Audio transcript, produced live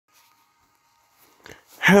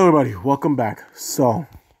Hello everybody, welcome back. So,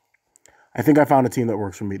 I think I found a team that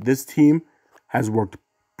works for me. This team has worked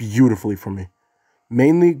beautifully for me.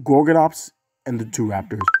 Mainly Gorgonops and the two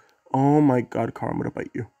Raptors. Oh my god, Car, I'm gonna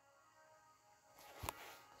bite you.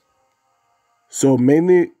 So,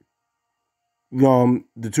 mainly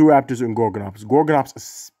the two Raptors and Gorgonops. Gorgonops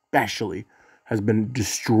especially has been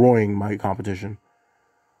destroying my competition.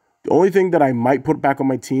 The only thing that I might put back on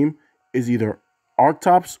my team is either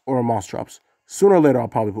Arctops or Mostrops. Sooner or later, I'll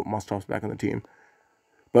probably put Mostrops back on the team.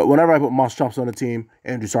 But whenever I put Mostrops on the team,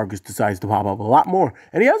 Andrewsarchus decides to pop up a lot more.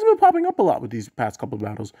 And he hasn't been popping up a lot with these past couple of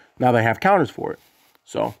battles. Now they have counters for it.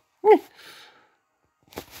 So,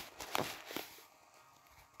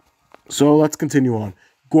 So let's continue on.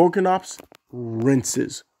 Gorgonops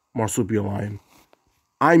rinses Marsupial.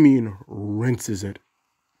 I mean, rinses it.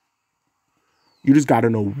 You just got to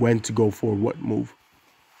know when to go for what move.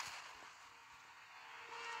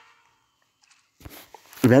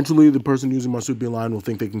 Eventually, the person using Marsupial will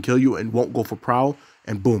think they can kill you and won't go for Prowl,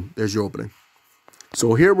 and boom, there's your opening.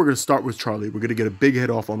 So here we're going to start with Charlie. We're going to get a big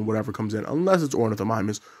hit off on whatever comes in, unless it's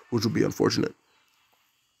Ornithomimus, which will be unfortunate.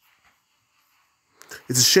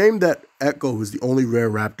 It's a shame that Echo is the only rare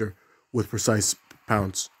raptor with precise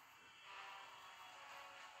pounce.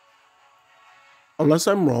 Unless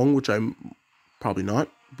I'm wrong, which I'm probably not,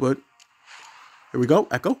 but here we go.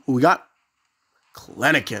 Echo, who we got?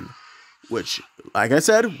 Klenikin, which, like I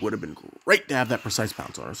said, would have been great to have that precise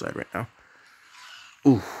pounce on our side right now.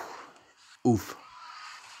 Oof. Oof.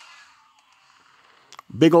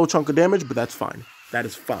 Big old chunk of damage, but that's fine. That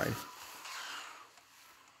is fine.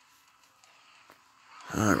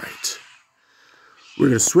 All right. We're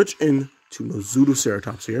going to switch in to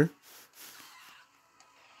Nozutoceratops here.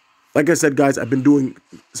 Like I said, guys, I've been doing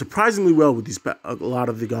surprisingly well with these a lot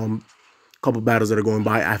of the couple battles that are going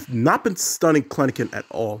by. I've not been stunning Klenikin at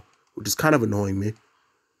all, which is kind of annoying me.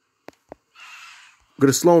 I'm going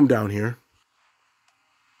to slow him down here.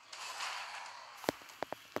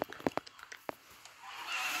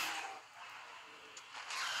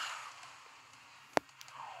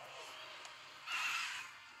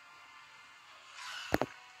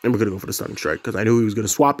 And we're going to go for the stunning strike because I knew he was going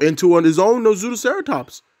to swap into on his own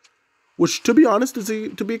Nozutoceratops. Which, to be honest, is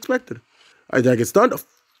to be expected. Did I get stunned? Of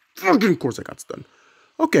course I got stunned.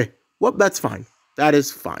 Okay, well, that's fine. That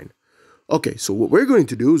is fine. Okay, so what we're going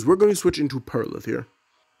to do is we're going to switch into Perlith here.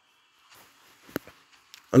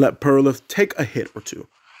 And let Perlith take a hit or two.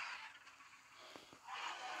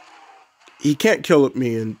 He can't kill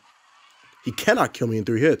me and he cannot kill me in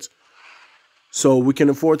 3 hits. So we can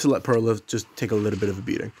afford to let Perlith just take a little bit of a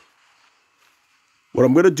beating. What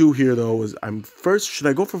I'm going to do here, though, is should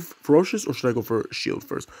I go for Ferocious or should I go for Shield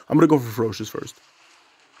first? I'm going to go for Ferocious first.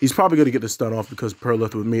 He's probably going to get the stun off because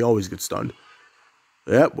Perlith with me always gets stunned.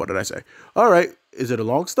 Yep, what did I say? All right, is it a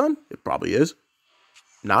long stun? It probably is.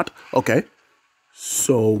 Not? Okay.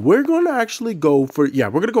 So we're going to actually go for, we're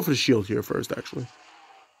going to go for the Shield here first, actually.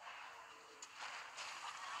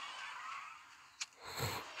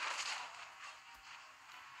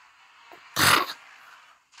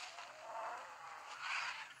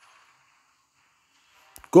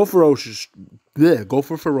 Go for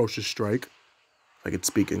Ferocious Strike. If I could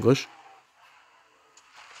speak English.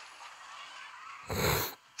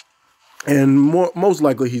 And most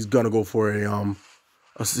likely he's gonna go for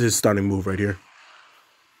his stunning move right here,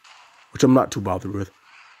 which I'm not too bothered with.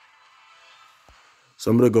 So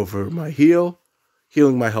I'm gonna go for my healing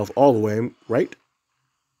my health all the way. Right?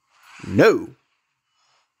 No.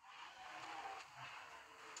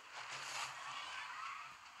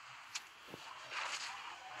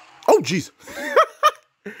 Oh, jeez.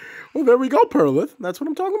 Well, there we go, Perlith. That's what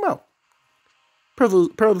I'm talking about.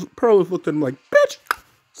 Perlith looked at him like, bitch!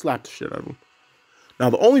 Slapped the shit out of him. Now,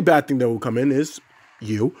 the only bad thing that will come in is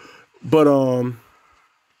you. But,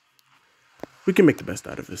 we can make the best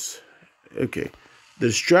out of this. Okay. The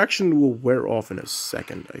distraction will wear off in a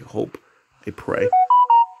second, I hope. I pray.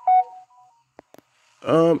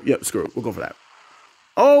 Yep, screw it. We'll go for that.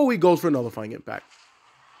 Oh, he goes for nullifying it back.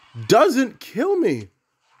 Doesn't kill me.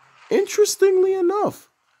 Interestingly enough.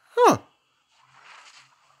 Huh.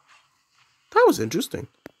 That was interesting.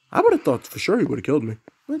 I would have thought for sure he would have killed me.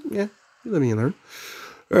 But yeah, you let me learn.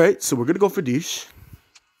 All right, so we're going to go for Dish.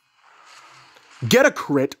 Get a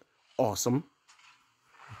crit. Awesome.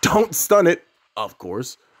 Don't stun it, of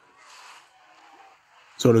course.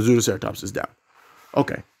 So the Nozutoceratops is down.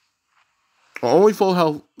 Okay. Our only full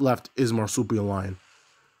health left is Marsupial.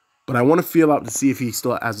 But I want to feel out to see if he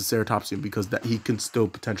still has a Ceratopsian because that he can still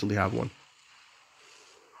potentially have one.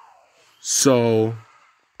 So,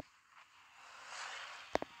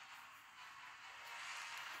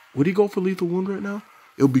 would he go for lethal wound right now?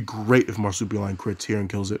 It would be great if Marsupial crits here and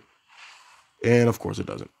kills it. And of course it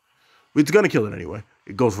doesn't. It's going to kill it anyway.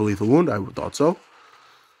 It goes for lethal wound. I thought so.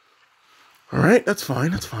 Alright, that's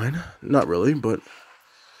fine. That's fine. Not really, but...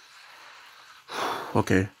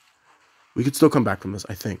 Okay. We could still come back from this,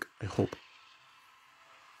 I think. I hope.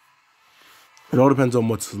 It all depends on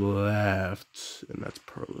what's left. And that's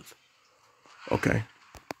Perlith. Okay.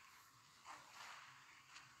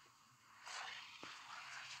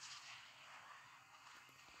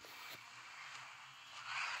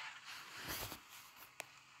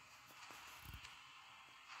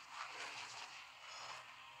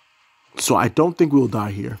 So I don't think we'll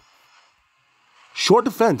die here. Short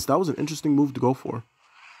defense. That was an interesting move to go for.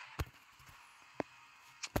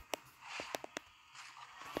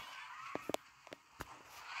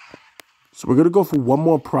 So we're going to go for one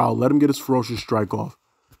more prowl. Let him get his ferocious strike off.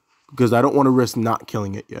 Because I don't want to risk not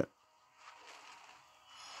killing it yet.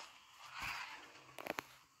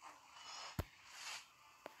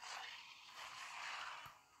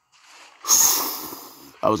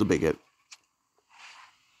 That was a big hit.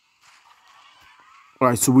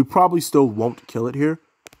 Alright, so we probably still won't kill it here.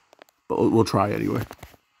 But we'll try anyway.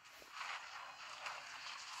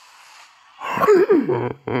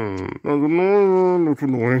 That's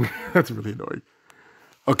annoying. That's really annoying.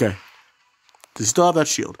 Okay. Does he still have that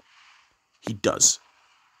shield? He does.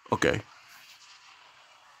 Okay.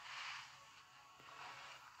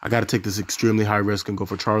 I gotta take this extremely high risk and go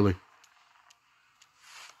for Charlie.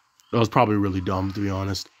 That was probably really dumb, to be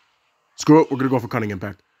honest. Screw it, we're gonna go for Cunning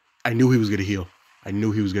Impact. I knew he was gonna heal. I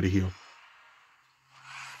knew he was gonna heal.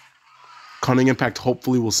 Cunning Impact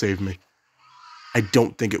hopefully will save me. I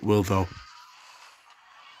don't think it will, though.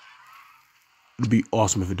 It'd be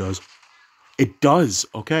awesome if it does. It does.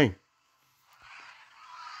 Okay.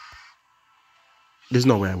 There's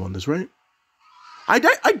no way I won this, right? I did.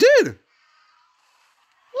 Look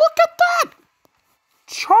at that.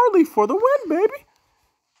 Charlie for the win, baby.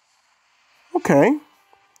 Okay.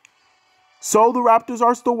 So the Raptors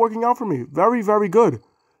are still working out for me. Very, very good.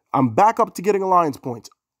 I'm back up to getting alliance points.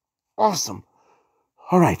 Awesome.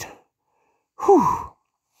 All right. Whew.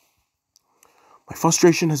 My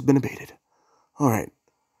frustration has been abated. All right.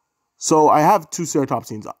 So I have two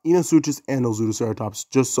Ceratopsines, Inosuchus and Ozutoceratops,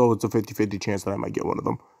 just so it's a 50-50 chance that I might get one of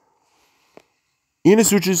them.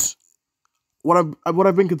 Inosuchus, what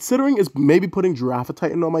I've been considering is maybe putting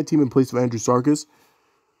Giraffatitan on my team in place of Andrewsarchus,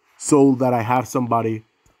 so that I have somebody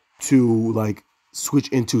to like switch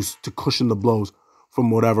into to cushion the blows from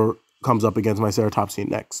whatever comes up against my Ceratopsine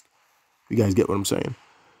next. You guys get what I'm saying?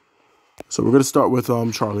 So we're gonna start with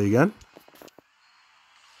Charlie again.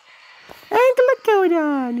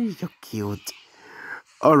 He's so cute.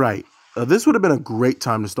 All right, this would have been a great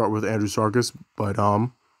time to start with Andrewsarchus, but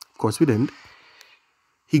of course we didn't.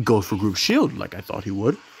 He goes for group shield like I thought he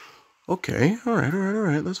would. Okay, all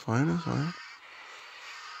right. That's fine.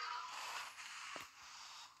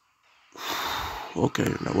 Okay,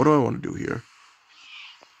 now what do I want to do here?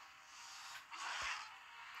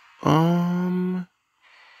 I'm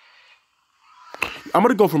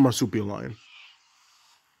gonna go for Marsupial Lion.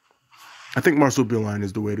 I think Marsupial Lion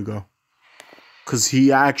is the way to go. Because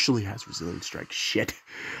he actually has Resilient Strike. Shit.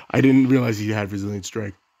 I didn't realize he had Resilient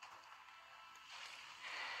Strike.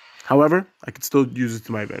 However, I could still use it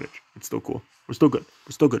to my advantage. It's still cool. We're still good.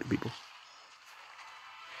 We're still good, people.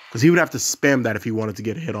 Because he would have to spam that if he wanted to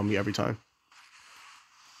get a hit on me every time.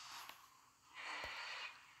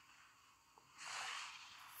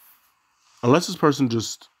 Unless this person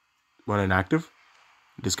just went inactive,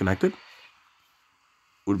 disconnected,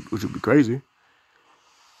 which would be crazy.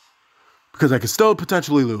 Because I could still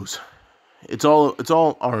potentially lose. It's all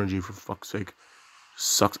RNG for fuck's sake.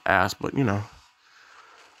 Sucks ass, but you know.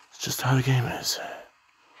 It's just how the game is.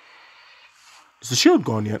 Is the shield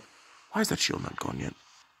gone yet? Why is that shield not gone yet?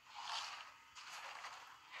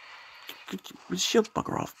 The shield,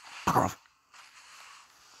 bugger off. Bugger off.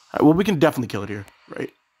 Right, well, we can definitely kill it here,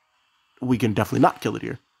 right? We can definitely not kill it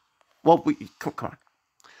here. Well, come on.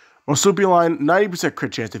 Marsupial Lion, 90%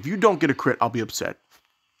 crit chance. If you don't get a crit, I'll be upset.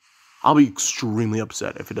 I'll be extremely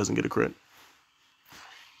upset if it doesn't get a crit.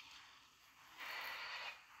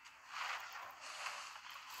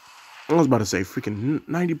 I was about to say, freaking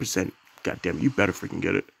 90%. God damn it, you better freaking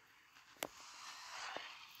get it.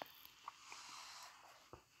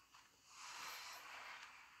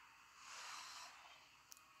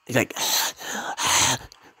 He's like,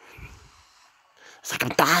 it's like I'm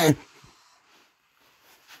dying.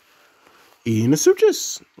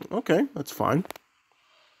 Inosuchus. Okay, that's fine.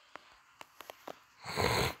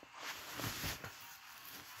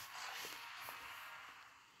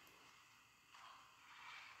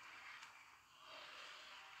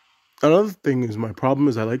 Another thing is my problem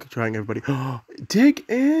is I like trying everybody. Dig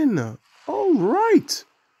in. All right.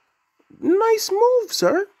 Nice move,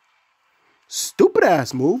 sir. Stupid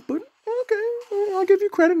ass move, but okay. I'll give you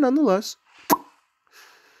credit nonetheless.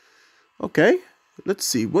 Okay. Let's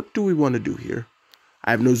see. What do we want to do here?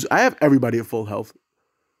 I have everybody at full health.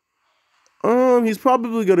 He's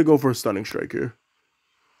probably gonna go for a stunning strike here.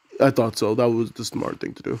 I thought so. That was the smart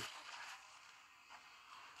thing to do.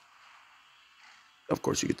 Of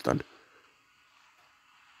course you get stunned.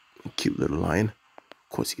 Cute little lion. Of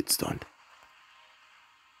course you get stunned.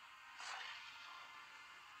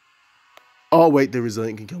 Oh wait, the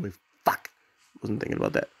resilient can kill me. Fuck. Wasn't thinking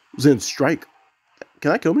about that. Resilient strike.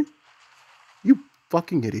 Can that kill me? You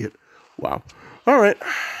fucking idiot. Wow. Alright.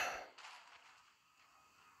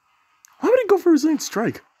 Why would he go for resilient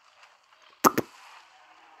strike?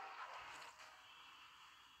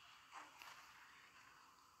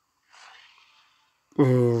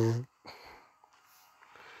 Well,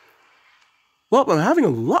 I'm having a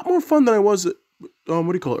lot more fun than I was at, what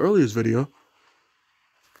do you call it, earlier's video.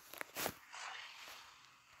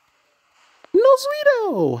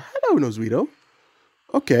 Nosweeto! Hello, Nosweeto.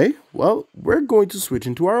 Okay, well, we're going to switch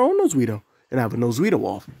into our own Nosweeto and have a Nosweeto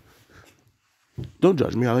off. Don't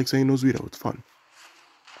judge me, I like saying Nosweeto, it's fun.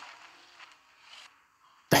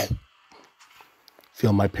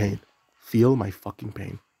 Feel my pain. Feel my fucking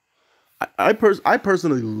pain. I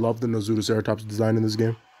personally love the Nozutoceratops design in this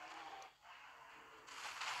game.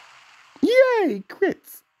 Yay,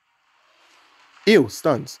 crits. Ew,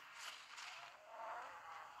 stuns.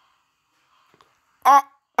 Ah!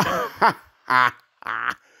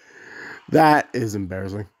 That is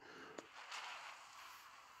embarrassing.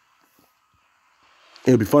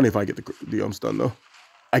 It would be funny if I get the stun though.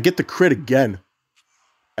 I get the crit again.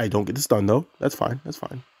 I don't get the stun though. That's fine. That's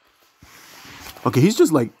fine. Okay, he's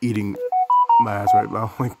just like eating my ass right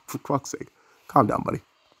now. Like, for fuck's sake. Calm down, buddy.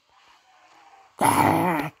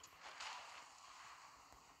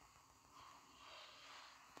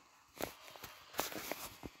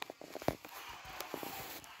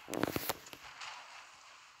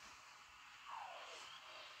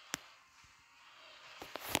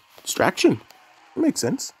 Distraction. Makes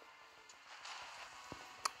sense.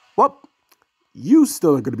 Well, you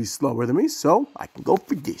still are going to be slower than me, so I can go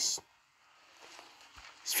for this.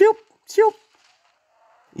 Shoop, shoop.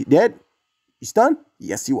 You dead? You stunned?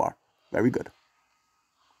 Yes, you are. Very good.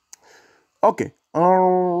 Okay.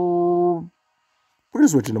 We're going to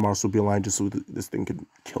switch into Marsupial Line just so this thing can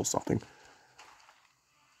kill something.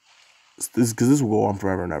 Because this will go on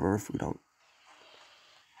forever and ever if we don't.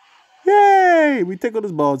 Yay! We tickled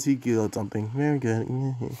his balls. He killed something. Very good.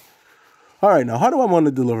 All right, now, how do I want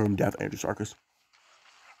to deliver him death, Andrewsarchus?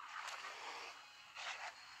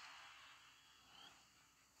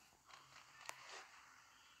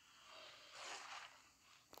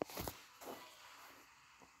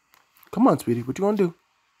 Come on, sweetie. What you want to do?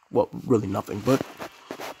 Well, really nothing, but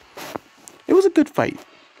it was a good fight.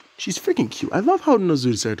 She's freaking cute. I love how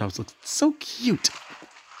Nozutoceratops looks so cute.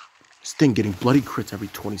 This thing getting bloody crits every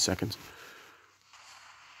 20 seconds.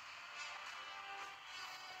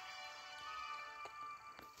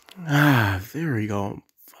 Ah, there we go.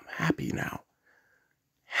 I'm happy now.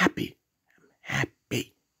 Happy.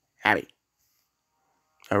 Happy. Happy.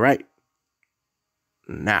 All right.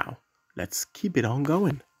 Now, let's keep it on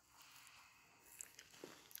going.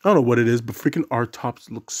 I don't know what it is, but freaking R-Tops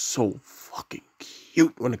looks so fucking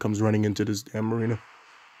cute when it comes running into this damn arena.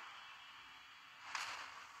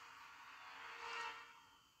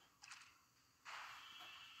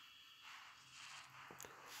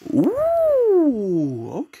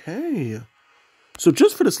 Ooh, okay. So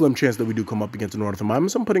just for the slim chance that we do come up against an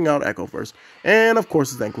Ornithomime, I'm putting out Echo first. And of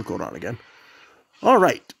course, it's Ankylcodon again. All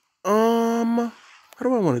right. How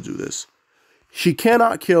do I want to do this? She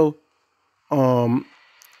cannot kill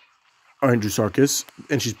Andrewsarchus,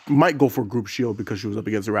 and she might go for a group shield because she was up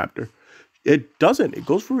against a raptor. It doesn't. It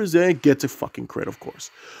goes for Resilient, gets a fucking crit, of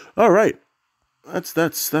course. All right. That's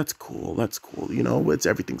cool. That's cool. You know,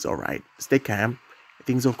 everything's all right. Stay calm.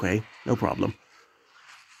 Everything's okay. No problem.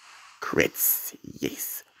 Crits.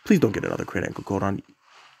 Yes. Please don't get another crit, Ankylcodon.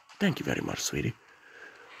 Thank you very much, sweetie.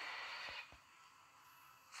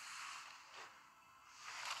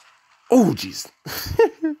 Oh, jeez.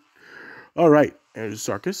 All right,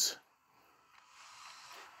 Andrewsarchus.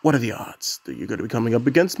 What are the odds that you're going to be coming up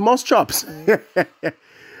against Mosschops?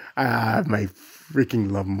 My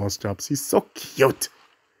freaking love Mosschops. He's so cute.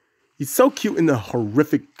 He's so cute in a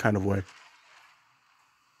horrific kind of way.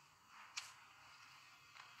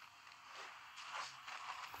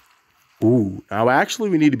 Ooh, now actually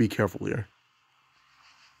we need to be careful here.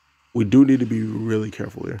 We do need to be really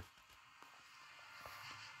careful here.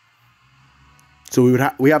 So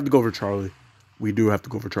we have to go for Charlie. We do have to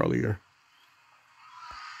go for Charlie here.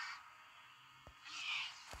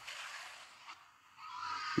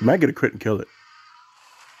 We might get a crit and kill it.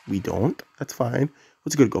 We don't. That's fine.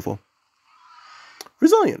 What's it good to go for?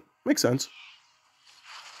 Resilient. Makes sense.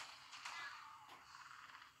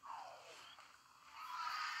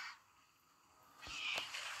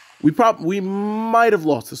 We might have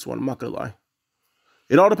lost this one. I'm not gonna lie.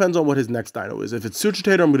 It all depends on what his next dino is. If it's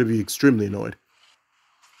Suchitator, I'm gonna be extremely annoyed.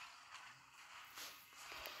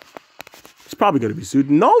 It's probably gonna be Sud.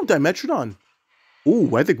 No, Dimetrodon.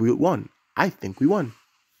 Ooh, I think we won. I think we won.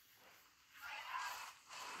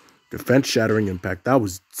 Defense Shattering Impact. That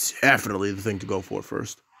was definitely the thing to go for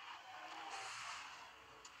first.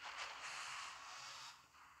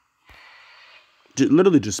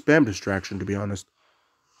 Literally just spam distraction, to be honest.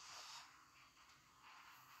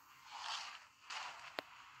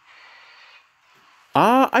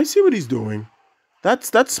 I see what he's doing. That's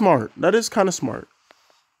smart. That is kind of smart.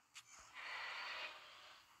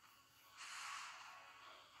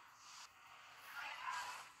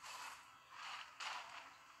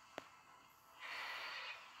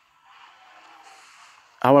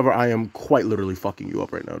 However, I am quite literally fucking you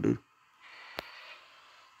up right now, dude.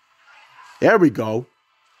 There we go.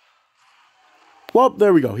 Well,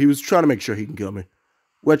 there we go. He was trying to make sure he can kill me.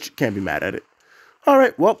 Which, can't be mad at it.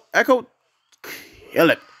 Alright, well, Echo,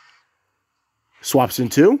 kill it. Swaps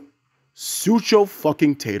into Sucho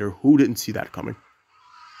fucking Tater. Who didn't see that coming?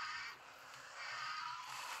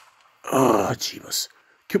 Oh, Jeebus.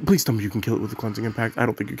 Please tell me you can kill it with a Cleansing Impact. I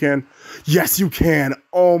don't think you can. Yes, you can.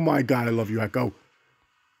 Oh my god, I love you, Echo.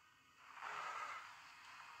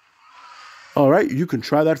 Alright, you can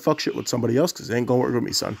try that fuck shit with somebody else because it ain't gonna work with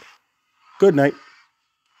me, son. Good night.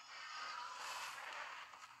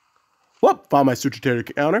 Whoop, found my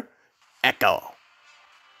Suchitator counter. Echo.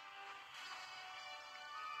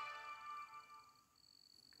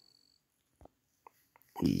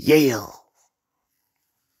 Yeah.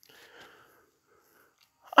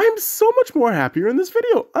 I'm so much more happier in this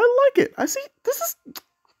video. I like it. I see. This is.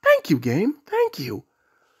 Thank you, game. Thank you.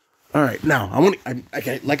 All right, now I want.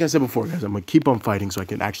 Okay, like I said before, guys, I'm gonna keep on fighting so I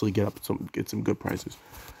can actually get some good prizes.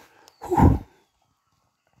 Whew.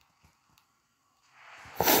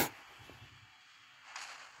 Do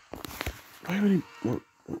I have any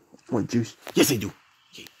what juice? Yes, I do.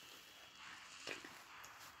 Yeah.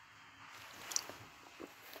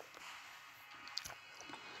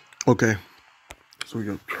 Okay, so we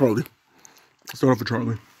got Charlie. Let's start off with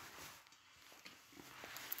Charlie.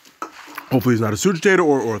 Hopefully he's not a Suchitator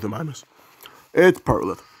or Orthomimus. It's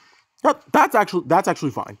Perlith. That's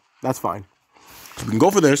actually fine. That's fine. So we can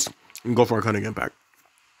go for this and go for our Cunning Impact.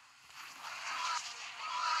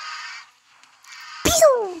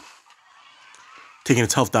 Pew! Taking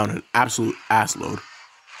its health down an absolute ass load.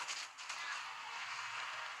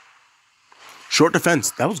 Short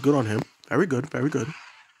defense. That was good on him. Very good. Very good.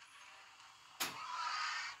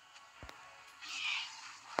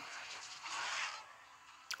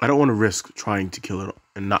 I don't want to risk trying to kill it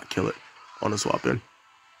and not kill it on a swap in.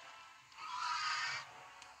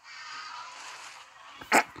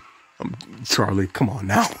 Charlie, come on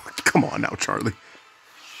now. Come on now, Charlie.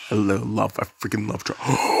 I freaking love Charlie.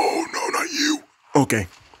 Oh, no, not you. Okay.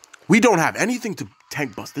 We don't have anything to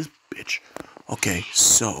tank bust this bitch. Okay,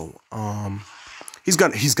 so, he's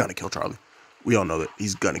gonna kill Charlie. We all know that.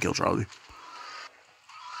 He's gonna kill Charlie.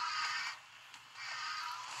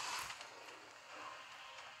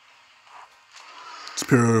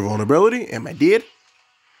 Superior vulnerability. Am I dead?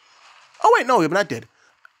 Oh, wait, no, I'm not dead.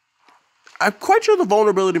 I'm quite sure the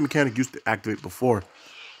vulnerability mechanic used to activate before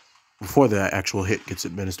the actual hit gets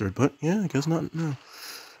administered, but yeah, I guess not. No.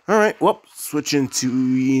 All right, well, switching to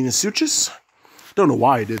Inasuchus. Don't know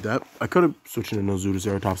why I did that. I could have switched into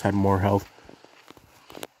Nozutoceratops, had more health.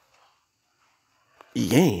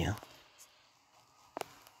 Yeah.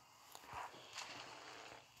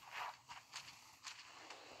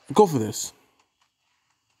 Go for this.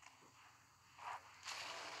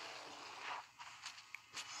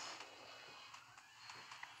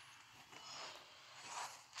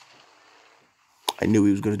 I knew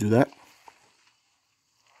he was going to do that.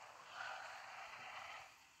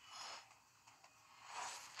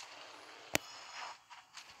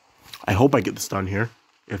 I hope I get the stun here.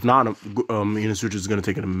 If not, Inasuchus is going to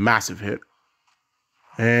take a massive hit.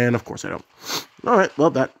 And of course I don't. All right,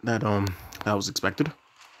 well that was expected.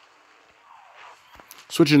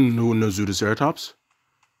 Switching to Nozutoceratops.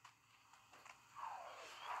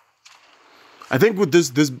 I think with this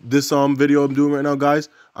video I'm doing right now, guys,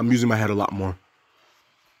 I'm using my head a lot more.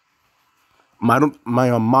 My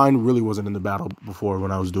mind really wasn't in the battle before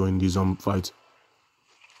when I was doing these fights.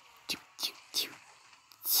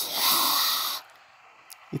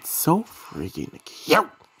 It's so freaking cute.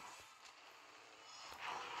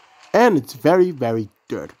 And it's very, very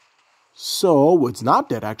dead. So, it's not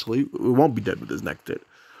dead, actually. It won't be dead with this next hit.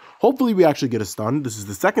 Hopefully, we actually get a stun. This is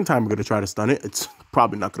the second time we're going to try to stun it. It's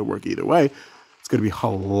probably not going to work either way. It's going to be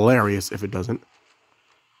hilarious if it doesn't.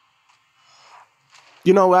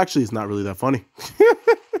 You know, actually, it's not really that funny.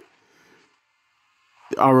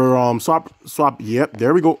 Our swap. Yep,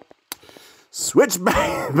 there we go. Switch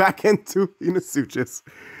back into Inasuchus.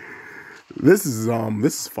 This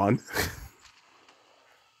is fun.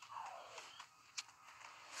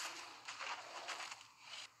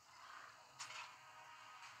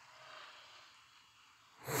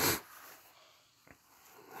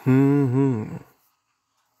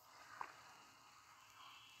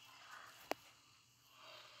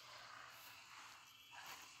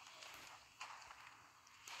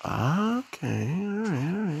 Okay, all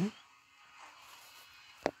right.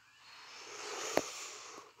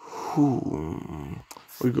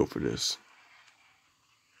 We go for this.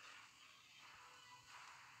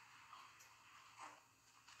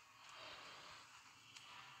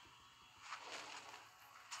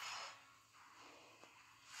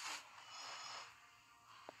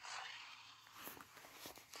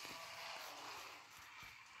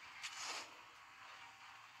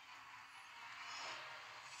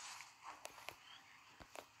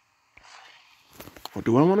 Or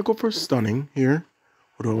do I want to go for stunning here?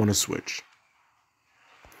 Or do I want to switch?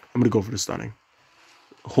 I'm going to go for the stunning.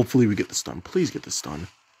 Hopefully we get the stun. Please get the stun.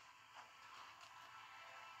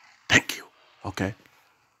 Thank you. Okay.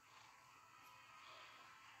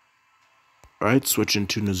 Alright, switch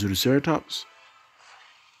into Ceratops.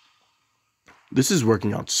 This is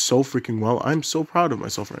working out so freaking well. I'm so proud of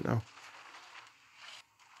myself right now.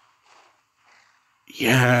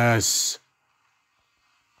 Yes!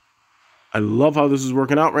 I love how this is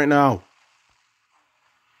working out right now.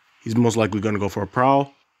 He's most likely going to go for a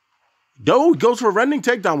prowl. No, he goes for a rending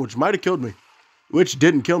takedown, which might have killed me. Which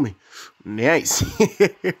didn't kill me. Nice.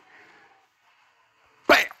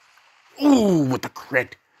 Bam! Ooh, with the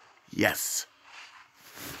crit. Yes.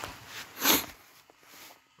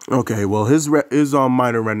 Okay, well, his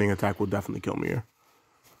minor rending attack will definitely kill me here.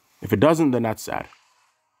 If it doesn't, then that's sad.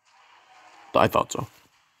 I thought so.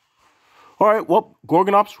 All right, well,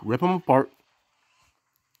 Gorgonops, rip him apart.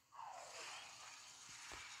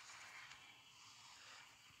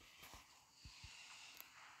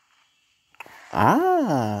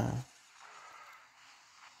 Ah.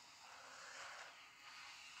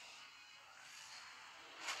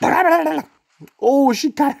 Oh, she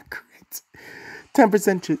got a crit.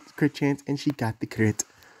 10% crit chance, and she got the crit.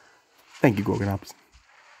 Thank you, Gorgonops.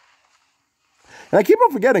 And I keep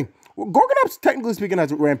on forgetting, Gorgonops, technically speaking,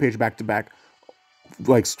 has Rampage back-to-back,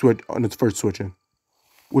 like, switch on its first switch-in,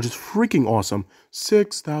 which is freaking awesome.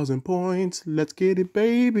 6,000 points. Let's get it,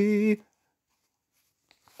 baby.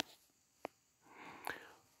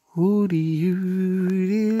 And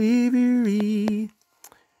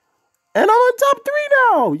I'm on top 3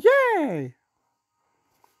 now. Yay.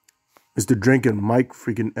 Mr. Drink and Mike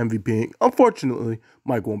freaking MVP. Unfortunately,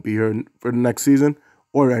 Mike won't be here for the next season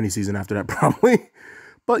or any season after that, probably.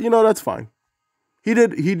 But, you know, that's fine. He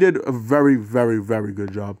did a very, very, very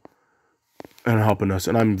good job in helping us,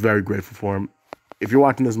 and I'm very grateful for him. If you're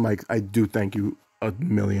watching this, Mike, I do thank you a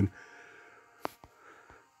million.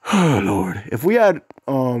 Oh, Lord. If we had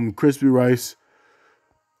Crispy Rice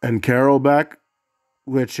and Carol back,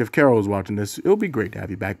 which if Carol was watching this, it would be great to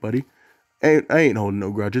have you back, buddy. I ain't holding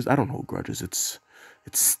no grudges. I don't hold grudges. It's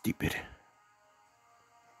stupid.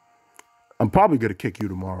 I'm probably going to kick you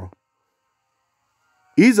tomorrow.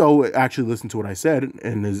 Izzo actually listened to what I said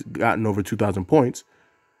and has gotten over 2,000 points.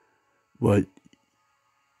 But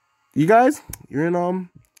you guys, you're in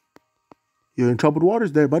troubled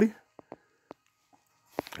waters there, buddy.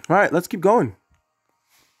 All right, let's keep going.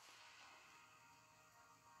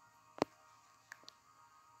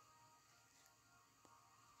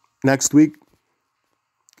 Next week,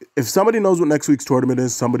 if somebody knows what next week's tournament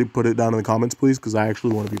is, somebody put it down in the comments, please, because I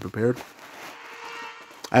actually want to be prepared.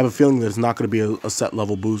 I have a feeling that it's not going to be a set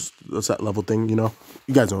level boost, a set level thing, you know?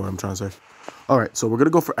 You guys know what I'm trying to say. All right, so we're going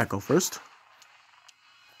to go for Echo first.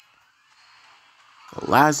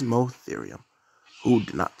 Elasmotherium. Who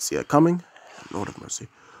did not see it coming? Lord of mercy.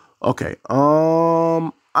 Okay,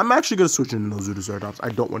 I'm actually going to switch into those Ceratops. I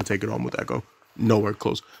don't want to take it on with Echo. Nowhere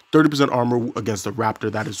close. 30% armor against a Raptor.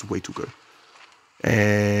 That is way too good.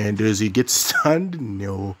 And does he get stunned?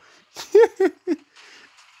 No.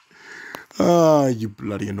 Ah, you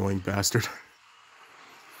bloody annoying bastard.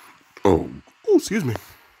 Oh, excuse me.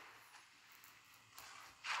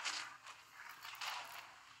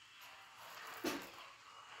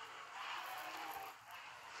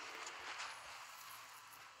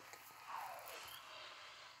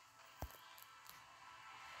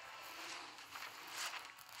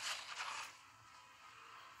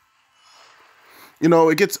 You know,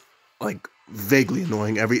 it gets like vaguely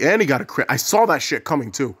annoying and he got a crit. I saw that shit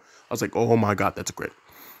coming too. I was like, oh my god, that's a crit.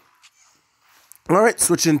 All right,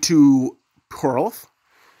 switching to Pearl,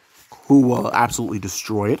 who will absolutely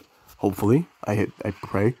destroy it. Hopefully, I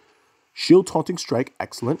pray. Shield taunting strike,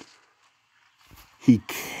 excellent. He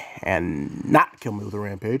cannot kill me with a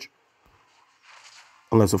rampage,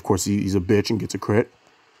 unless of course he's a bitch and gets a crit.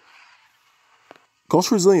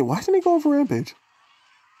 Ghost resilient. Why didn't he go over rampage?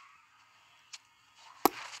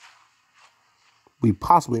 We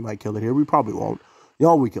possibly might kill it here. We probably won't.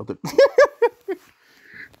 Y'all, we killed it.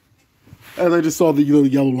 As I just saw the little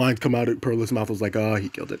yellow lines come out at Pearl's mouth, I was like, ah, he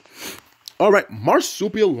killed it. All right,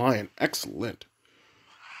 Marsupial Lion. Excellent.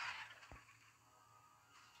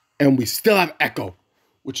 And we still have Echo,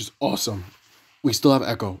 which is awesome. We still have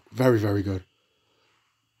Echo. Very, very good.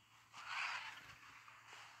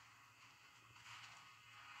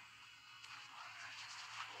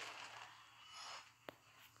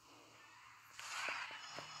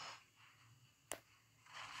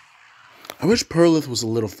 I wish Perlith was a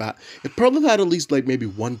little fat. If Perlith had at least like maybe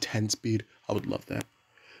 110 speed, I would love that.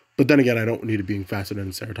 But then again, I don't need it being faster than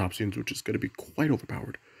Ceratopsians, which is going to be quite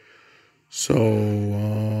overpowered. So,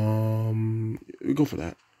 we go for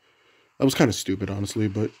that. That was kind of stupid, honestly,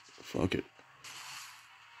 but fuck it.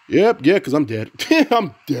 Yep, yeah, because I'm dead.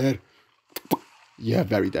 I'm dead. Yeah,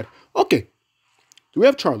 very dead. Okay. Do we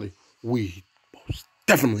have Charlie? We most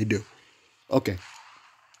definitely do. Okay.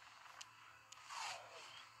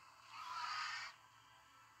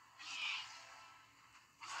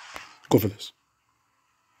 Go for this.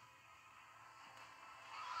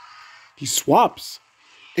 He swaps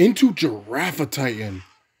into Giraffe Titan.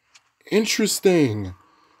 Interesting.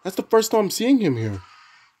 That's the first time I'm seeing him here.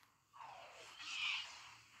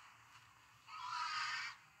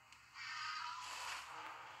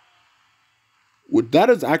 That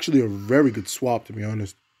is actually a very good swap, to be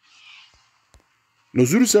honest.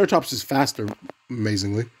 Nozutoceratops is faster,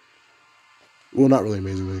 amazingly. Well, not really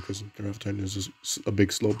amazingly, because Giraffe Titan is just a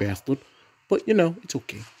big, slow bastard. But, you know, it's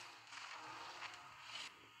okay.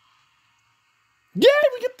 Yay,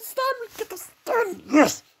 we get the stun! We get the stun!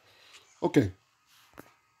 Yes! Okay.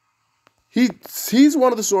 He's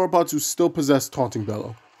one of the sauropods who still possess Taunting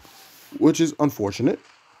Bellow, which is unfortunate.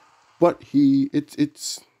 But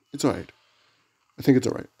it's alright. I think it's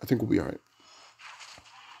alright. I think we'll be alright.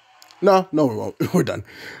 No, we won't. We're done.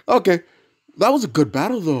 Okay. That was a good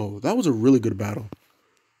battle, though. That was a really good battle.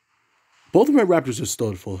 Both of my raptors are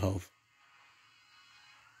still at full health.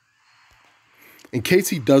 In case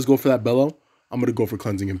he does go for that bellow, I'm going to go for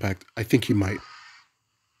Cleansing Impact. I think he might.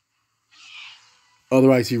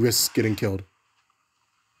 Otherwise, he risks getting killed.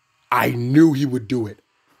 I knew he would do it.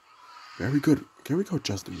 Very good. Here we go,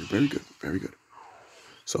 Justin. You're very good. Very good.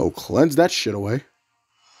 So, cleanse that shit away.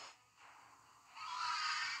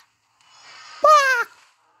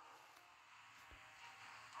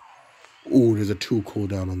 Ooh, there's a 2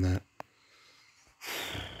 cooldown on that.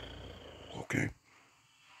 Okay.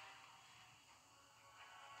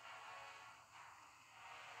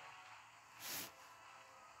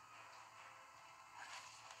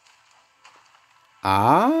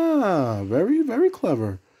 Ah, very, very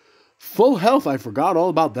clever. Full health, I forgot all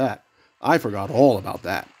about that.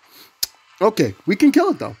 Okay, we can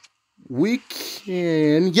kill it, though. We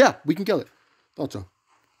can kill it. Thought so.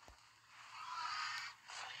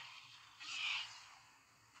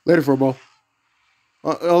 Later, Furbo.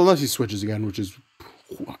 Unless he switches again, which is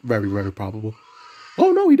very, very probable.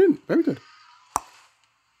 Oh, no, he didn't. Very good.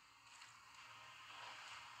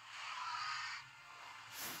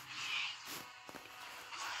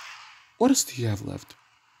 What does he have left?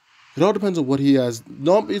 It all depends on what he has.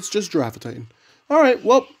 No, it's just Giraffe Titan. All right,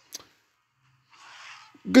 well,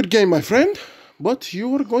 good game, my friend, but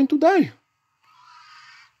you are going to die.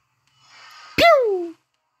 Pew!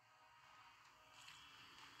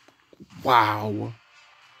 Wow.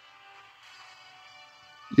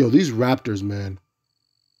 Yo, these raptors, man.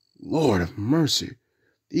 Lord of mercy.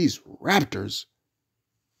 These raptors.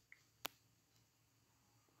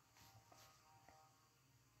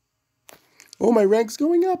 Oh, my rank's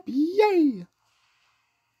going up. Yay!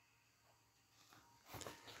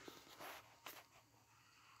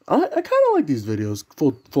 I kind of like these videos,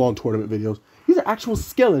 full-on tournament videos. These are actual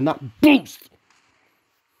skill and not boost.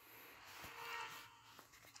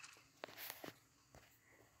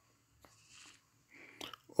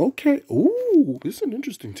 Okay. Ooh, this is an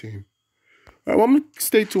interesting team. All right, well, I'm going to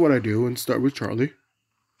stay to what I do and start with Charlie.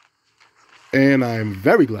 And I'm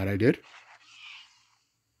very glad I did.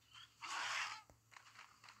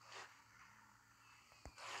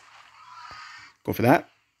 Go for that.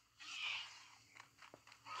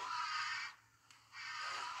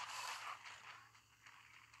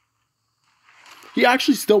 He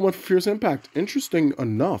actually still went for Fierce Impact. Interesting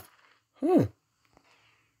enough. Huh.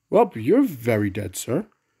 Well, you're very dead, sir.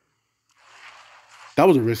 That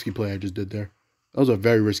was a risky play I just did there. That was a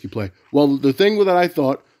very risky play. Well, the thing that I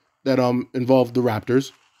thought that involved the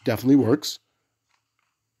Raptors definitely works.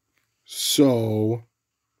 So,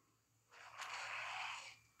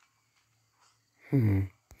 we're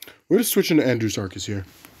just switching to Andrew Sarkis here.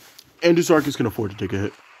 Andrew Sarkis can afford to take a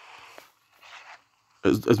hit.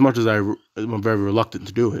 As much as I'm very reluctant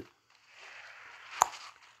to do it.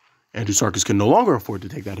 Andrew Sarkis can no longer afford to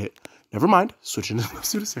take that hit. Never mind. Switching to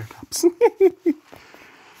Pseudoceratops.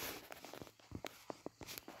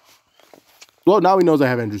 Well, now he knows I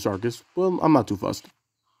have Andrew Sarkis. Well, I'm not too fussed.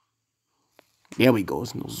 There we go.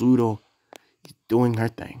 It's Nozudo. He's doing her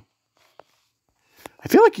thing. I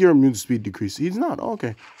feel like your immune speed decreased. He's not. Oh,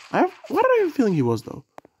 okay. Why did I have a feeling he was, though?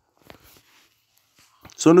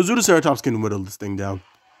 So Nozudo can whittle this thing down.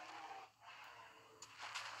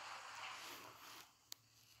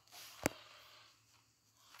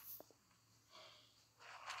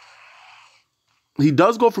 He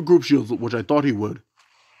does go for group shields, which I thought he would.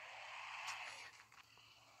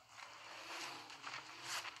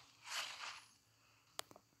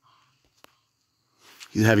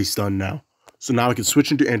 He's heavy stunned now. So now I can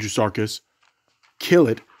switch into Andrew Sarkis, kill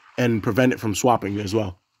it, and prevent it from swapping as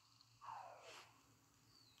well.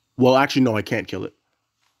 Well, actually, no, I can't kill it.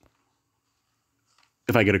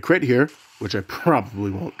 If I get a crit here, which I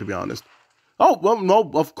probably won't, to be honest. Oh, well,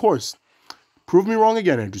 no, of course. Prove me wrong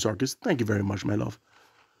again, Andrew Sarkis. Thank you very much, my love.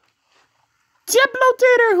 Diablo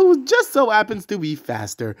Tater, who just so happens to be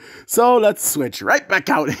faster. So let's switch right back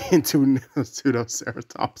out into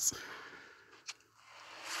Pseudoceratops.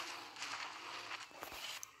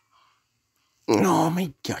 Oh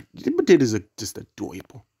my god, the potatoes are just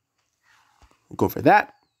adorable. We'll go for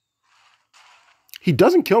that. He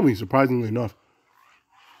doesn't kill me, surprisingly enough.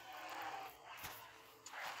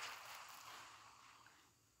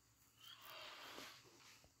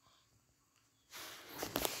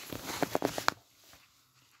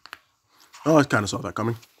 Oh, I kind of saw that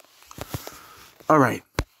coming. All right.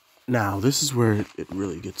 Now, this is where it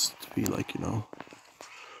really gets to be like, you know,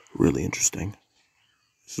 really interesting.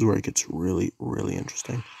 This is where it gets really, really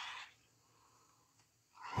interesting.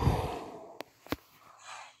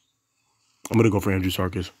 I'm going to go for Andrew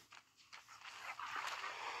Sarkis.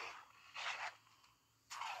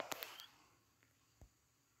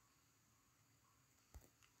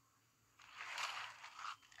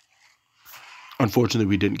 Unfortunately,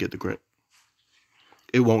 we didn't get the crit.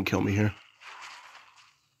 It won't kill me here.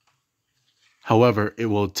 However, it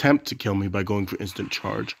will attempt to kill me by going for instant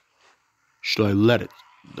charge. Should I let it,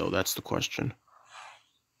 though? That's the question.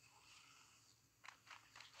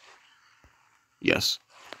 Yes,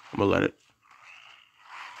 I'm going to let it.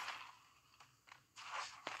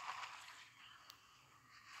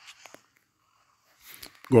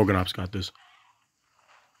 Gorgonops got this.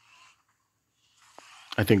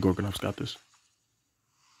 I think Gorgonops got this.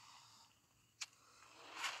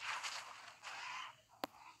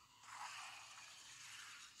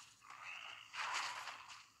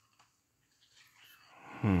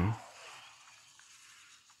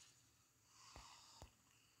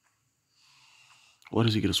 What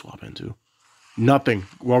is he going to swap into? Nothing.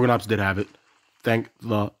 Gorgonops did have it. Thank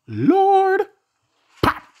the Lord.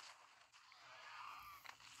 Pop!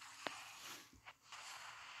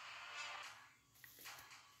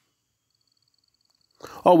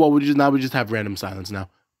 Oh, well, we just have random silence now.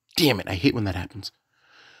 Damn it. I hate when that happens.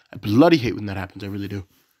 I bloody hate when that happens. I really do.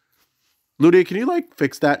 Ludia, can you, like,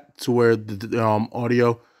 fix that to where the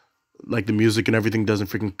audio, like, the music and everything doesn't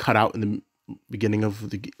freaking cut out in the beginning of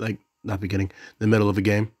the, like, not beginning, the middle of a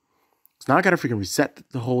game? So now I gotta freaking reset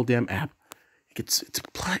the whole damn app. It's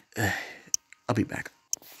I'll be back.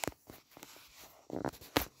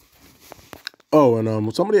 Oh,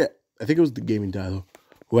 and somebody, I think it was the gaming Dialo,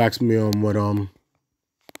 who asked me what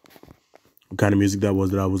kind of music that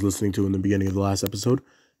I was listening to in the beginning of the last episode.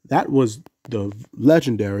 That was the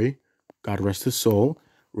legendary, God rest his soul,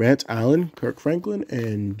 Rance Allen, Kirk Franklin,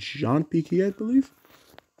 and John P. Key, I believe.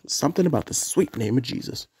 Something about the sweet name of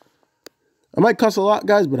Jesus. I might cuss a lot,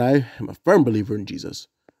 guys, but I am a firm believer in Jesus.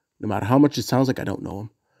 No matter how much it sounds like I don't know him.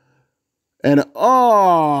 And,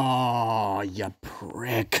 oh, you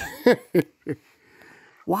prick.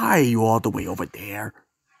 Why are you all the way over there?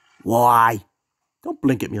 Why? Don't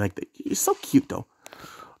blink at me like that. You're so cute, though.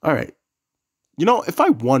 All right. You know, if I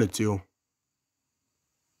wanted to,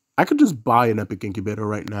 I could just buy an Epic Incubator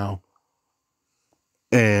right now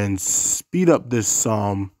and speed up this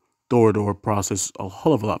door-to-door process a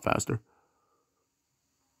hell of a lot faster.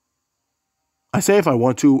 say if I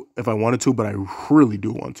wanted to, but I really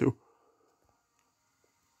do want to.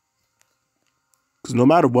 Because no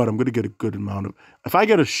matter what, I'm going to get a good amount of... If I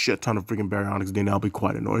get a shit ton of freaking baryonyx, then I'll be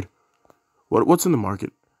quite annoyed. What's in the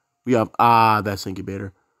market? We have... that's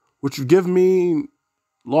incubator. Which would give me...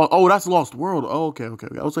 Oh, that's Lost World. Oh, okay.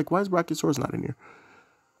 I was like, why is Brachiosaurus not in here?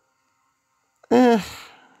 I'm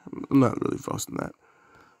not really fussed on that.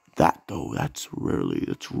 That, though, that's really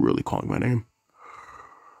calling my name.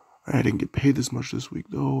 I didn't get paid this much this week,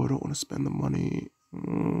 though. I don't want to spend the money.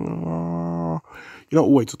 You know,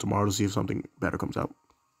 we'll wait till tomorrow to see if something better comes out.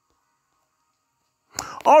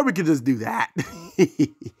 Or we could just do that.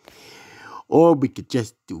 Or we could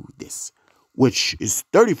just do this, which is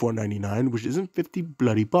 $34.99, which isn't 50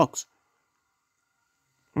 bloody bucks.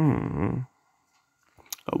 Got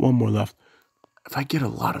one more left. If I get a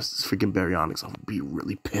lot of freaking baryonyx, I'll be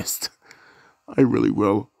really pissed. I really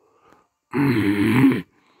will.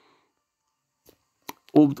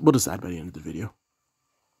 We'll decide by the end of the video.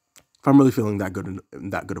 If I'm really feeling that good in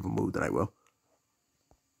that good of a mood, then I will.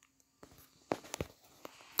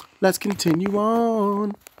 Let's continue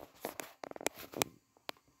on.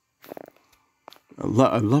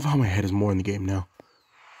 I love how my head is more in the game now.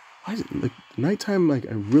 Why is it like nighttime? Like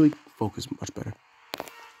I really focus much better.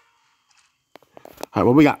 All right,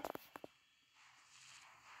 what we got?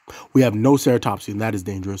 We have no ceratopsy, and that is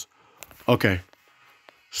dangerous. Okay,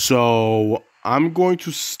 so I'm going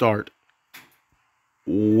to start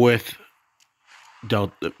with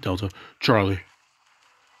Delta Charlie.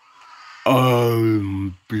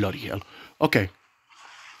 Bloody hell. Okay,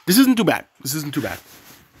 this isn't too bad.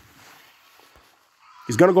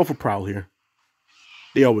 He's gonna go for Prowl here.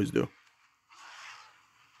 They always do.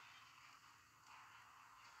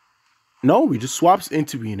 No, he just swaps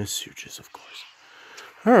into Venus Sutures, of course.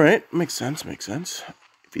 Alright, makes sense.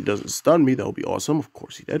 If he doesn't stun me, that would be awesome. Of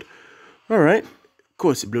course he did. Alright. Of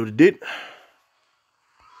course he bloated it.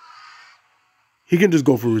 He can just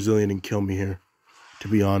go for Resilient and kill me here, to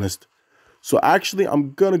be honest. So actually,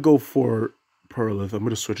 I'm gonna go for Perlith. I'm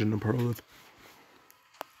gonna switch into Perlith.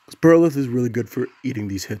 Because Perlith is really good for eating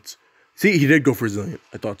these hits. See, he did go for Resilient.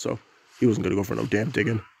 I thought so. He wasn't gonna go for no damn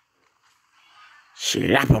digging.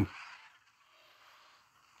 Slap him.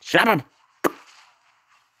 I'm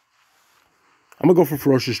gonna go for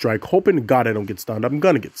Ferocious Strike, hoping to God I don't get stunned. I'm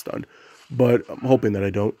gonna get stunned, but I'm hoping that I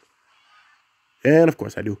don't. And of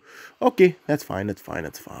course I do. Okay, that's fine. I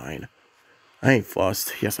ain't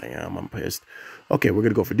fussed. Yes, I am. I'm pissed. Okay, we're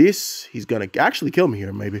gonna go for this. He's gonna actually kill me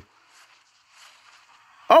here, maybe.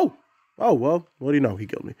 Oh, well, what do you know? He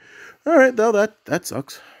killed me. All right, though, that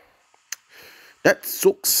sucks. That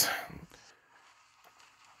sucks.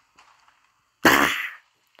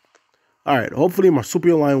 All right, hopefully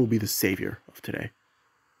Marsupial Lion will be the savior of today.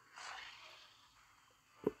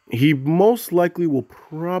 He most likely will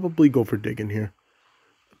probably go for digging here.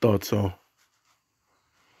 I thought so.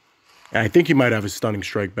 And I think he might have his Stunning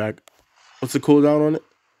Strike back. What's the cooldown on it?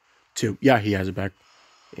 2. Yeah, he has it back.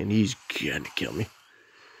 And he's gonna kill me.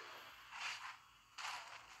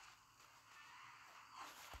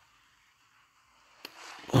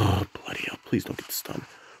 Oh, bloody hell. Please don't get stunned.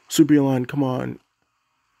 Marsupial Lion, come on.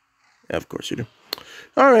 Yeah, of course you do.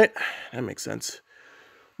 All right. That makes sense.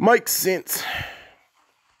 Makes sense.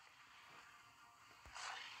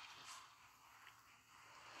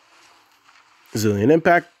 Zillion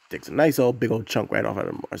Impact. Takes a nice old big old chunk right off out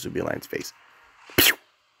of Marsupial Lion's face.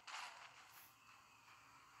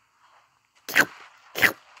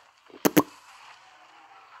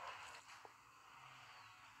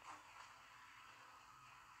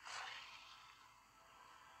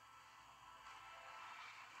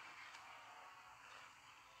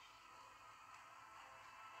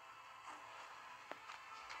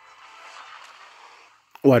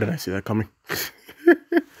 Why did I see that coming?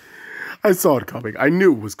 I saw it coming. I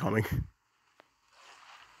knew it was coming.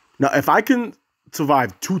 Now, if I can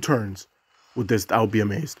survive 2 turns with this, I would be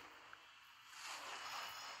amazed.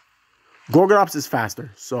 Gorgonops is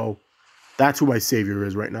faster, so that's who my savior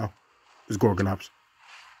is right now, is Gorgonops.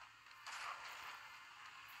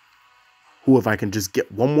 Who, if I can just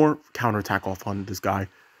get one more counterattack off on this guy,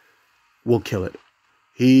 will kill it.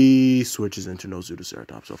 He switches into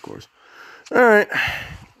Nozutoceratops, of course. All right.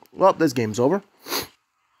 Well, this game's over.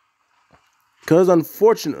 Because,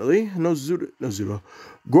 unfortunately,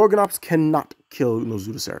 Gorgonops cannot kill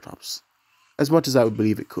Nozutoceratops. As much as I would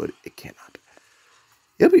believe it could, it cannot.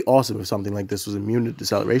 It would be awesome if something like this was immune to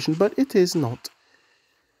deceleration, but it is not.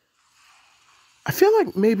 I feel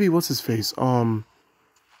like maybe, what's his face? What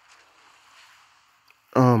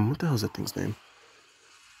the hell is that thing's name?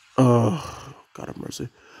 God have mercy.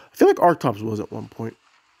 I feel like Arctops was at one point.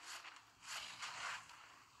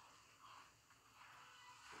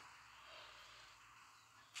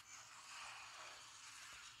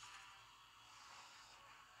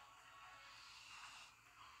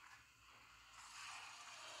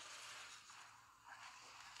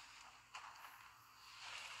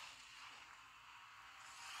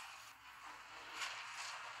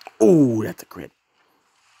 Oh, that's a crit.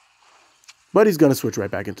 But he's going to switch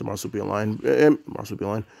right back into Marsupial Line.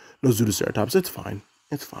 Marsupial Line. No Zootoceratops. It's fine.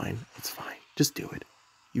 It's fine. It's fine. Just do it.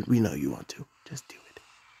 We know you want to. Just do it.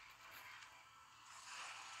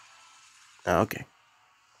 Okay.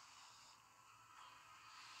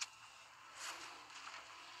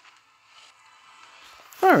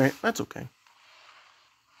 All right. That's okay.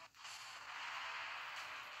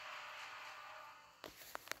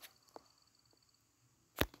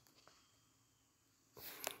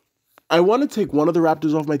 I want to take one of the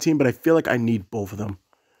Raptors off my team, but I feel like I need both of them.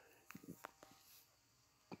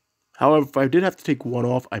 However, if I did have to take one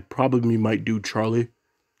off, I probably might do Charlie.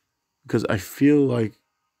 Because I feel like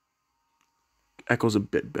Echo's a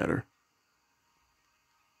bit better.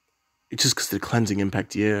 It's just because the cleansing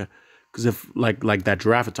impact, yeah. Because if like that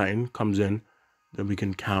Giraffatitan comes in, then we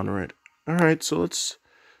can counter it. Alright, so let's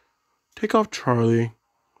take off Charlie.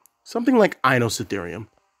 Something like Inocytherium.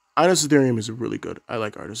 Inocytherium is really good. I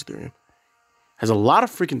like Inocytherium. Has a lot of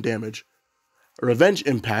freaking damage. Revenge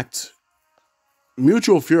impact.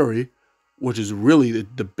 Mutual Fury, which is really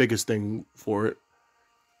the biggest thing for it.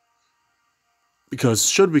 Because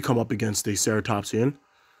should we come up against a Ceratopsian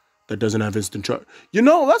that doesn't have instant charge. You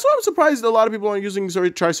know, that's why I'm surprised a lot of people aren't using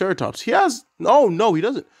Triceratops. He has... Oh, no, he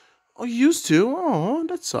doesn't. Oh, he used to. Oh,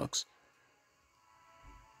 that sucks.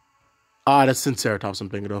 Ah, that's Sinceratops I'm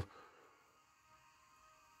thinking of.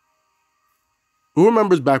 Who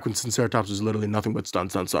remembers back when Sinceratops was literally nothing but stun?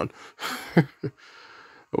 That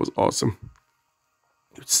was awesome.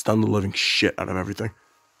 It would stun the living shit out of everything.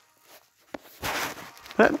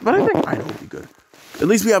 But I think Ino would be good. At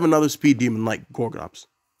least we have another speed demon like Gorgonops.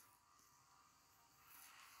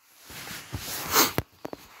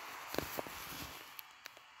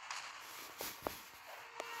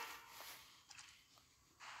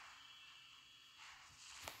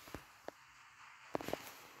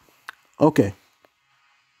 Okay.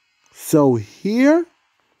 So here,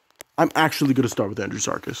 I'm actually going to start with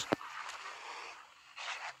Andrewsarchus.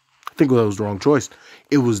 I think that was the wrong choice.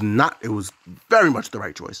 It was not. It was very much the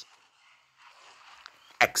right choice.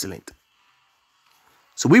 Excellent.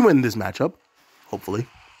 So we win this matchup, hopefully.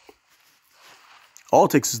 All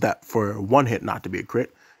it takes is that for one hit not to be a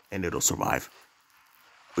crit, and it'll survive.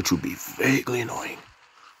 Which would be vaguely annoying.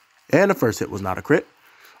 And the first hit was not a crit.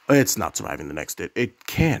 It's not surviving the next hit. It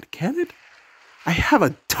can. Can it? I have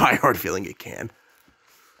a diehard feeling it can.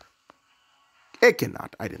 It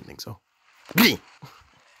cannot. I didn't think so.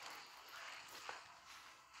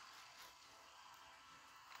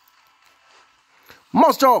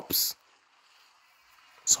 Monster!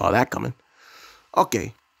 Saw that coming.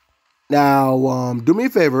 Okay. Now, do me a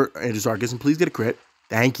favor, Andrewsarchus, and please get a crit.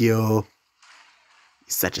 Thank you. You're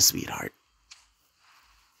such a sweetheart.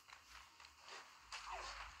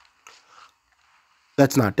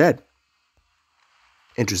 That's not dead.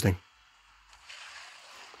 Interesting.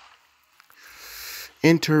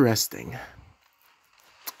 Interesting.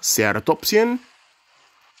 Ceratopsian.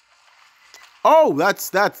 Oh, that's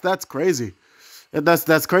crazy.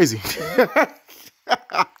 That's crazy.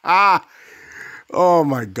 Oh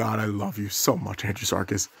my god, I love you so much,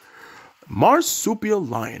 Andrewsarchus. Marsupial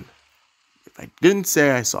Lion. If I didn't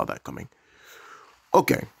say I saw that coming.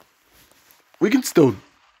 Okay. We can still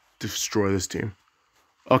destroy this team.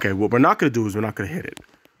 Okay, what we're not going to do is we're not going to hit it.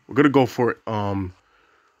 We're going to go for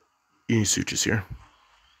Inisuchus here.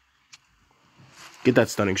 Get that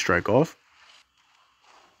stunning strike off.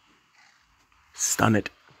 Stun it.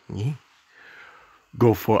 Yeah.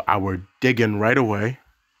 Go for our Diggin right away.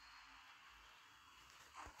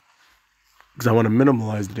 Because I want to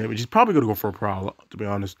minimize the damage. He's probably going to go for a Prowl, to be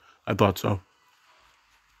honest. I thought so.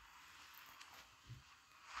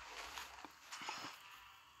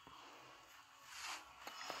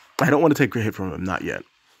 I don't want to take a hit from him. Not yet.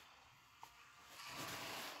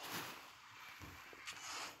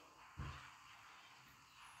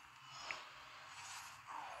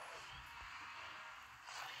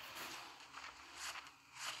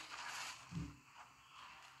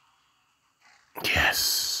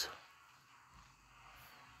 Yes.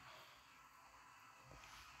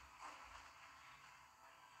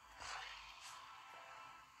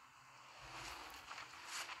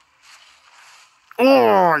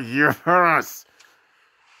 Oh, yes.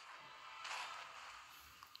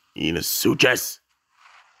 Inisuchus.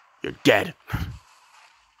 You're dead.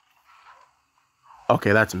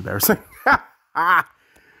 Okay, that's embarrassing.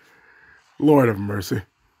 Lord of mercy.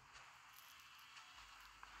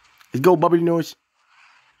 Let's go, bubbly nose.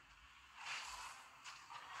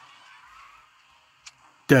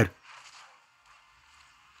 Dead.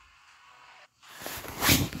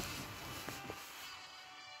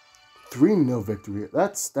 3-0 victory.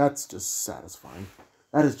 That's just satisfying.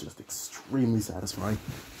 That is just extremely satisfying.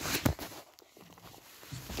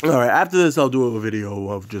 Alright, after this, I'll do a video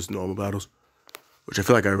of just normal battles. Which I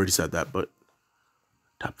feel like I already said that, but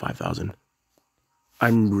top 5,000.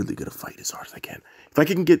 I'm really going to fight as hard as I can. If I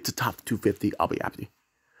can get to top 250, I'll be happy.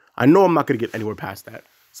 I know I'm not going to get anywhere past that.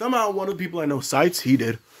 Somehow, one of the people I know cites, he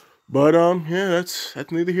did. But, yeah, that's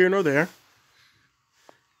neither here nor there.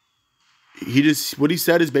 What he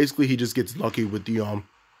said is basically he just gets lucky with the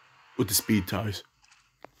speed ties.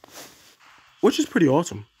 Which is pretty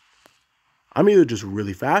awesome. I'm either just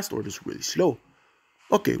really fast or just really slow.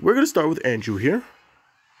 Okay, we're going to start with Andrew here.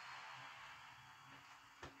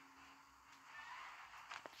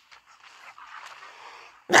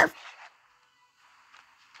 Damn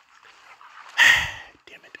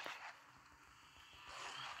it.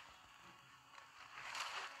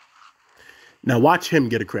 Now watch him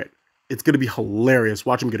get a crit. It's going to be hilarious.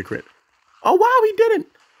 Watch him get a crit. Oh, wow, he didn't.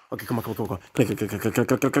 Okay, come on. Click.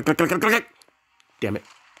 Damn it.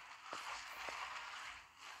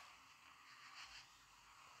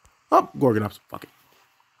 Oh, Gorgonops. Fuck it.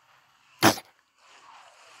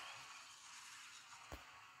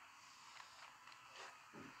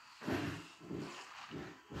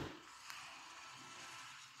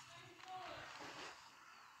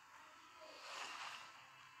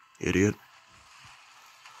 Idiot.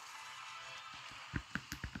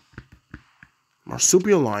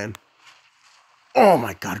 Marsupial lion. Oh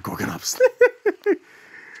my god, Gorgonops.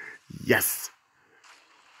 Yes.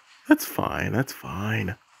 That's fine. That's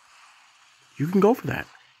fine. You can go for that.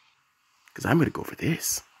 Because I'm going to go for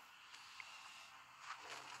this.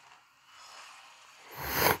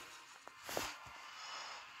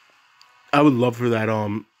 I would love for that,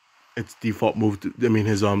 its default move,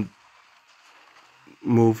 his,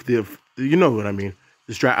 move, you know what I mean.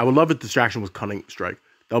 I would love if distraction was Cunning Strike.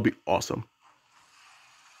 That would be awesome.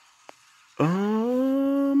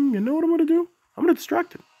 You know what I'm going to do? I'm going to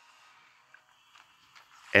distract him.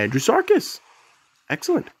 Andrew Sarkis.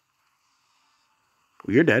 Excellent.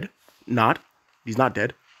 Well, you're dead. Not. He's not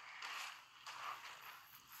dead.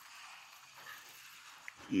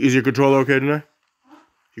 Is your controller okay tonight? Huh?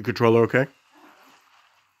 Your controller okay?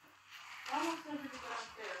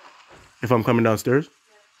 If I'm coming downstairs?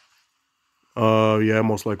 Yeah. Yeah,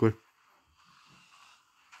 most likely.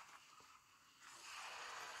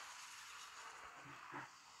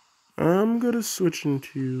 I'm gonna switch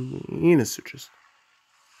into Enos switches.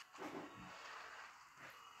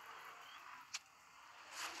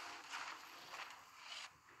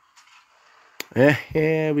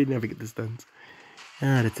 We never get this done.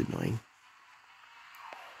 Ah, that's annoying.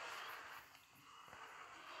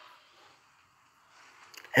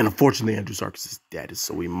 And unfortunately, Andrew Sarkis is dead,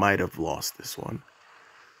 so we might have lost this one.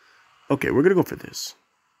 Okay, we're gonna go for this.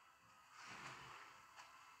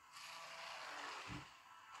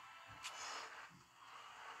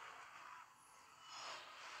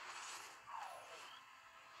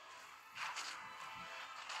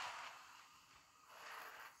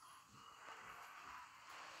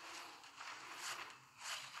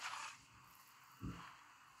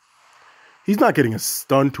 He's not getting a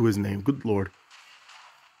stun to his name. Good lord.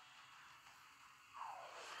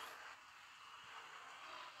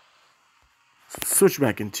 Switch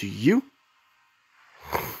back into you.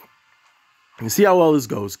 And see how well this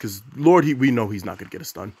goes, because Lord, we know he's not going to get a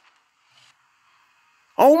stun.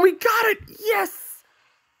 Oh, we got it! Yes!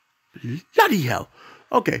 Bloody hell.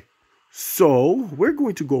 Okay, so we're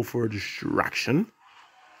going to go for a distraction.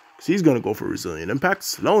 Because he's going to go for Resilient Impact,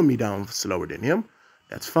 slowing me down slower than him.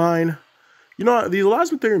 That's fine. You know, the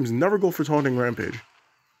Elasmotheriums never go for Taunting Rampage.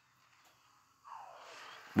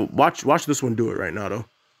 But watch this one do it right now, though.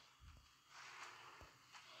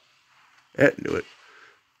 Knew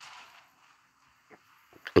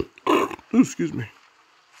it. Excuse me.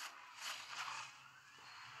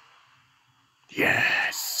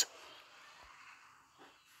 Yes.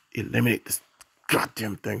 Eliminate this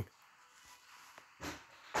goddamn thing.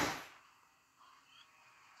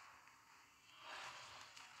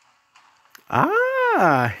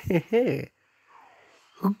 Ah,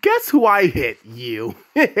 guess who I hit? You.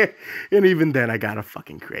 And even then, I got a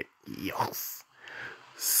fucking crit. Yes.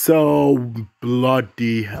 So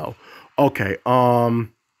bloody hell. Okay,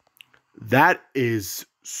 that is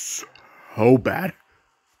so bad.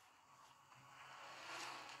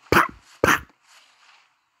 Pop, pop.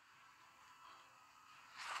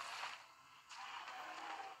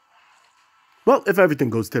 Well, if everything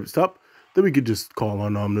goes tip-top, then we could just call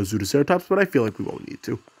on the Zootoceratops, but I feel like we won't need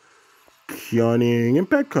to. Cunning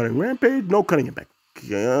Impact, Cunning Rampage, no Cunning Impact.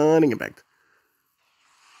 Cunning Impact.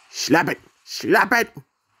 Slap it, slap it.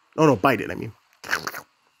 Oh no, bite it, I mean.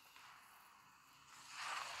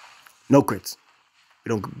 No crits. We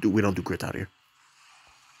don't do crits out here.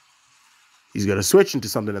 He's gonna switch into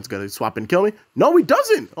something that's gonna swap and kill me. No, he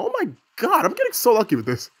doesn't. Oh my god, I'm getting so lucky with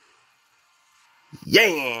this.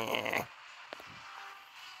 Yeah.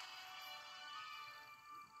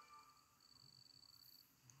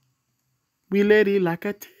 We lady like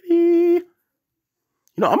a titty. You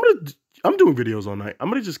know, I'm doing videos all night. I'm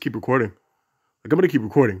gonna just keep recording. Like I'm gonna keep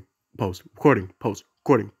recording, post, recording, post,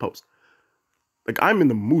 recording, post. Like I'm in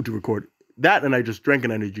the mood to record that, and I just drank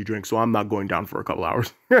an energy drink, so I'm not going down for a couple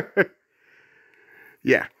hours.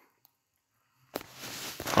 Yeah.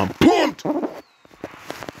 I'm pumped!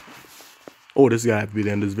 Oh, this guy have to be the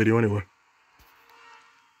end of this video anyway.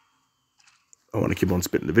 I want to keep on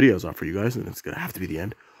spitting the videos out for you guys, and it's going to have to be the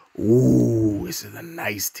end. Ooh, this is a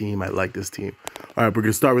nice team. I like this team. All right, we're going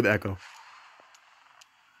to start with Echo.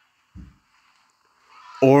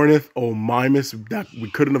 Ornith, oh, Mimus. That, we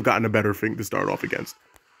couldn't have gotten a better thing to start off against.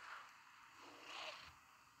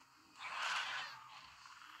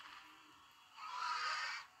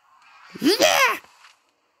 Yeah!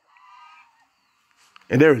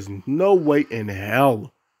 And there is no way in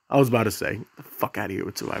hell. I was about to say, get the fuck out of here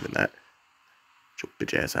with surviving that. Get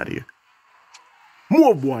your bitch ass out of here.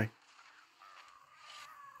 More boy.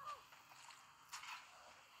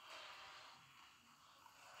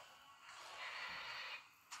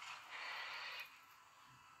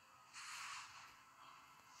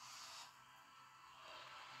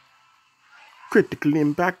 Critical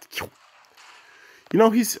impact. You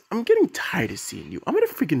know, I'm getting tired of seeing you. I'm gonna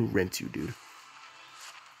freaking rinse you, dude.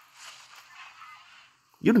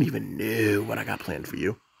 You don't even know what I got planned for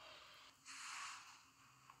you.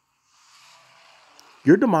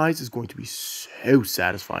 Your demise is going to be so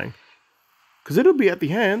satisfying. Because it'll be at the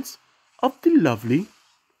hands of the lovely...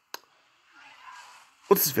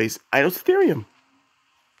 What's his face? Ethereum.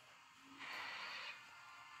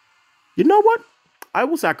 You know what? I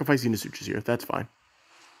will sacrifice the sutures here. That's fine.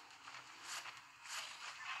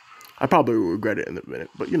 I probably will regret it in a minute.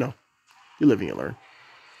 But, you know, you live and you learn.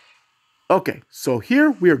 Okay, so here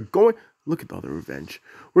we are going... Look at the other revenge.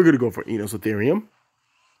 We're going to go for Ethereum.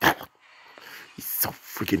 He's so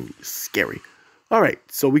freaking scary. All right,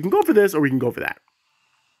 so we can go for this or we can go for that.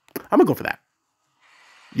 I'm going to go for that.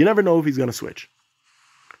 You never know if he's going to switch.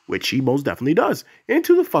 Which he most definitely does.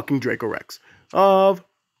 Into the fucking Draco Rex. Of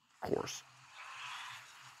course.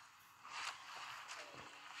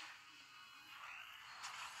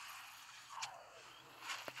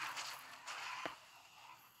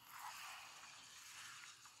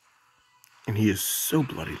 And he is so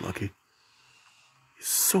bloody lucky. He's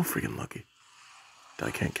so freaking lucky that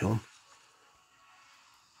I can't kill him.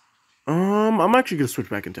 I'm actually gonna switch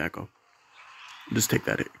back into Echo. Just take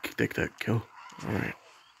that kill. All right.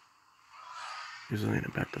 Here's an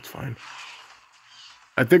impact. That's fine.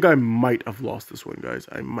 I think I might have lost this one, guys.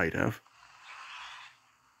 I might have.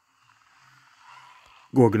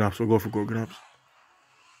 Gorgonops. We'll go for Gorgonops.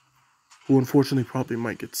 Who unfortunately probably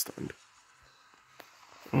might get stunned.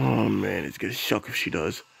 Oh man, it's gonna suck if she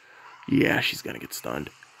does. Yeah, she's gonna get stunned.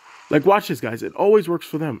 Like, watch this, guys. It always works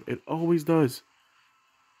for them. It always does.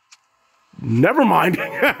 Never mind.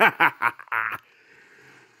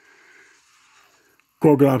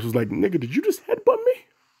 Gorgonops was like, nigga, did you just headbutt me?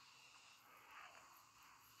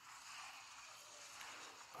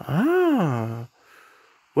 Ah.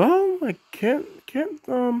 Well, I can't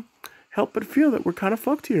help but feel that we're kind of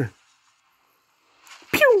fucked here.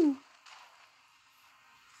 Pew!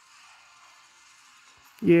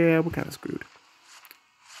 Yeah, we're kind of screwed.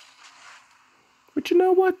 But you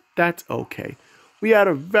know what? That's okay. We had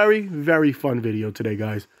a very, very fun video today,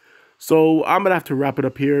 guys. So I'm going to have to wrap it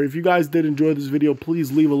up here. If you guys did enjoy this video,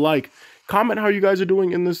 please leave a like. Comment how you guys are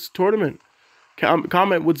doing in this tournament.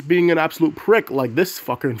 Comment what's being an absolute prick like this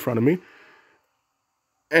fucker in front of me.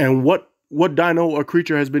 And what dino or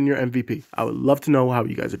creature has been your MVP. I would love to know how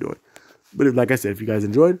you guys are doing. But like I said, if you guys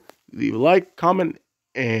enjoyed, leave a like, comment,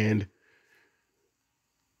 and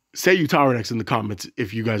say Utarenex in the comments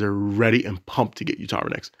if you guys are ready and pumped to get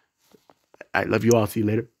Utarenex. I love you all. See you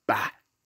later. Bye.